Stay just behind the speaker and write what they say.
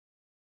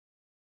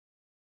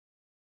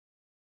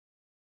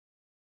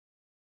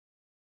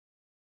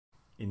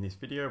In this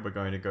video, we're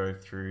going to go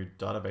through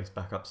database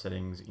backup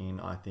settings in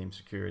iThemes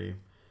Security.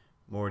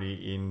 I'm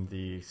already in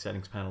the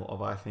settings panel of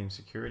iThemes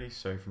Security,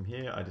 so from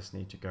here I just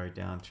need to go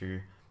down to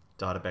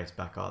database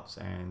backups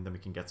and then we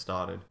can get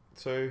started.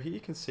 So here you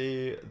can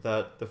see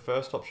that the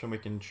first option we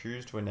can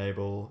choose to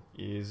enable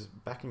is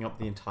backing up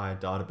the entire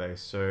database.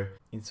 So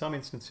in some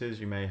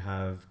instances you may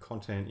have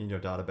content in your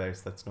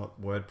database that's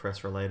not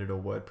WordPress related or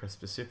WordPress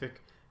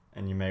specific,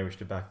 and you may wish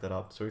to back that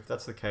up. So if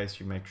that's the case,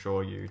 you make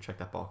sure you check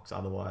that box,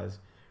 otherwise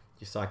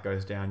your site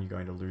goes down, you're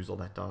going to lose all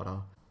that data.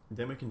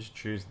 Then we can just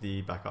choose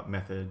the backup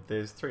method.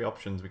 There's three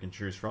options we can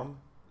choose from: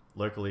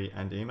 locally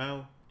and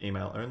email,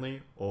 email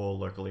only, or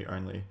locally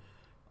only.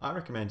 I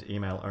recommend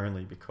email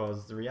only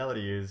because the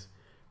reality is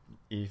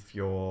if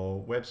your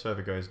web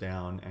server goes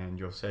down and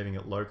you're saving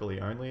it locally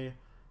only,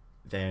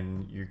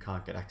 then you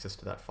can't get access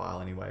to that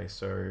file anyway.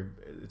 So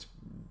it's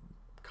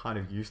kind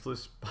of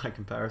useless by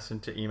comparison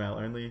to email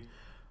only.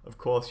 Of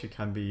course, you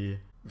can be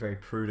very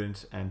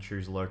prudent and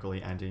choose locally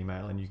and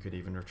email, and you could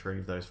even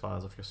retrieve those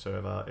files off your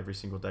server every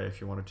single day if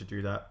you wanted to do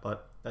that,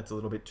 but that's a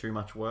little bit too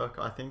much work,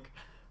 I think.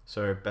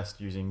 So best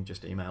using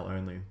just email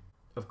only.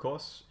 Of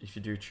course, if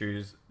you do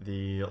choose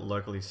the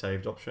locally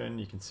saved option,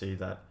 you can see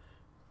that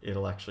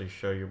it'll actually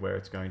show you where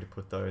it's going to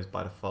put those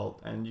by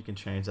default, and you can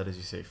change that as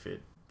you see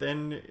fit.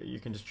 Then you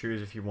can just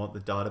choose if you want the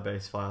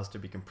database files to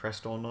be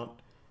compressed or not.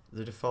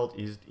 The default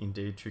is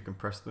indeed to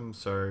compress them,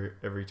 so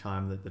every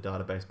time that the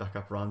database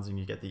backup runs and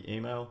you get the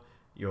email,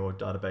 your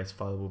database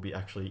file will be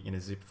actually in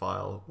a zip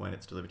file when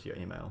it's delivered to your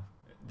email.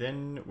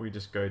 Then we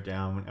just go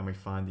down and we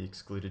find the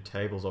Excluded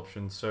Tables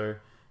option. So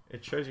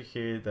it shows you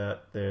here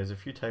that there's a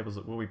few tables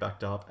that will be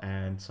backed up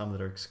and some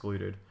that are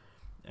excluded.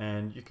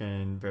 And you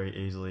can very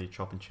easily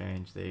chop and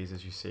change these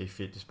as you see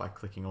fit just by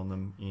clicking on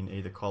them in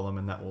either column,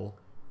 and that will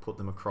put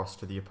them across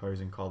to the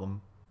opposing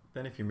column.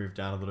 Then if you move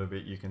down a little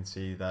bit, you can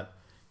see that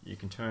you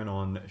can turn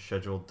on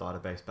scheduled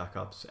database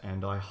backups,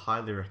 and I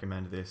highly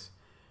recommend this.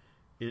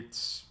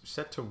 It's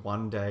set to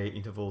 1 day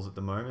intervals at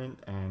the moment,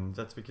 and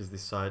that's because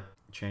this site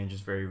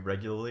changes very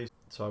regularly.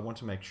 So I want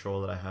to make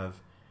sure that I have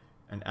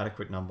an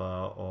adequate number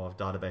of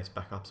database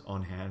backups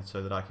on hand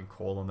so that I can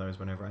call on those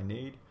whenever I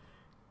need.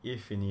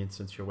 If in the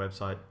instance your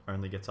website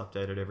only gets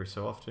updated every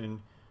so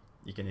often,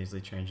 you can easily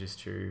change this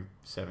to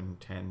 7,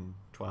 10,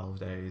 12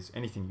 days,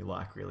 anything you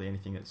like really,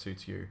 anything that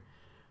suits you.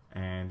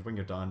 And when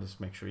you're done, just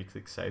make sure you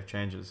click Save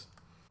Changes.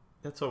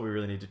 That's all we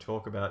really need to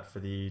talk about for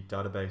the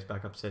database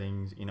backup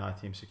settings in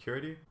iThemes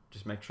Security.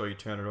 Just make sure you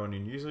turn it on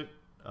and use it.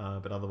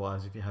 But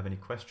otherwise, if you have any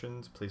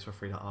questions, please feel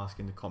free to ask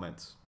in the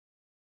comments.